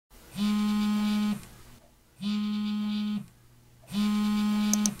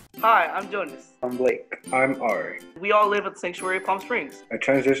Hi, I'm Jonas. I'm Blake. I'm Ari, We all live at the Sanctuary Palm Springs. a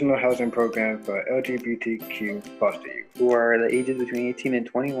transitional housing program for LGBTQ foster youth Who are the ages between 18 and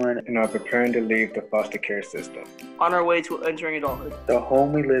 21. and are preparing to leave the foster care system. On our way to entering adulthood. The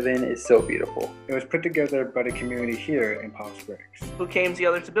home we live in is so beautiful. It was put together by the community here in Palm Springs. Who came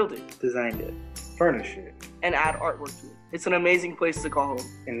together to build it Designed it. Furnish it. and add artwork to it. It's an amazing place to call home.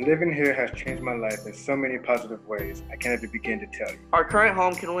 And living here has changed my life in so many positive ways I can't even begin to tell you. Our current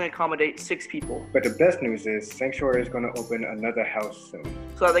home can only accommodate 6 people, But the best news is Sanctuary is going to open another house soon,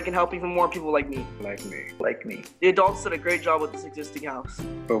 so that they can help even more people like me. like me. Like me. The adults did a great job with this existing house,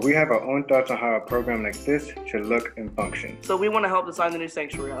 But we have our own thoughts on how a program like this should look and function. so we want to help design the new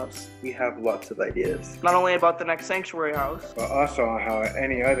Sanctuary House. We have lots of ideas. Not only about the next Sanctuary House, But also on how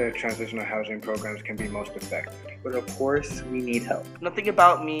any other transitional housing programs can be most effective. But of course, we need help. nothing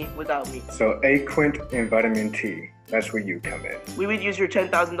about me without me. So Aquent and Vitamin T, that's where you come in. We would use your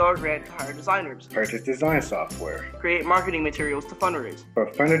 $10,000 grant to hire designers, Purchase design software create marketing materials to fundraise. for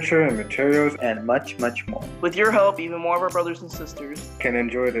furniture and materials And much, much more. With your help, even more of our brothers and sisters can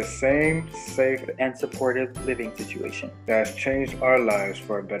enjoy the same safe And supportive living situation. that has changed our lives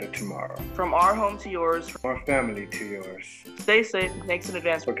for a better tomorrow. from our home to yours. From our family to yours. Stay safe and thanks in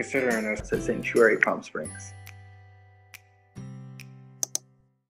advance. For considering us It's at Sanctuary Palm Springs.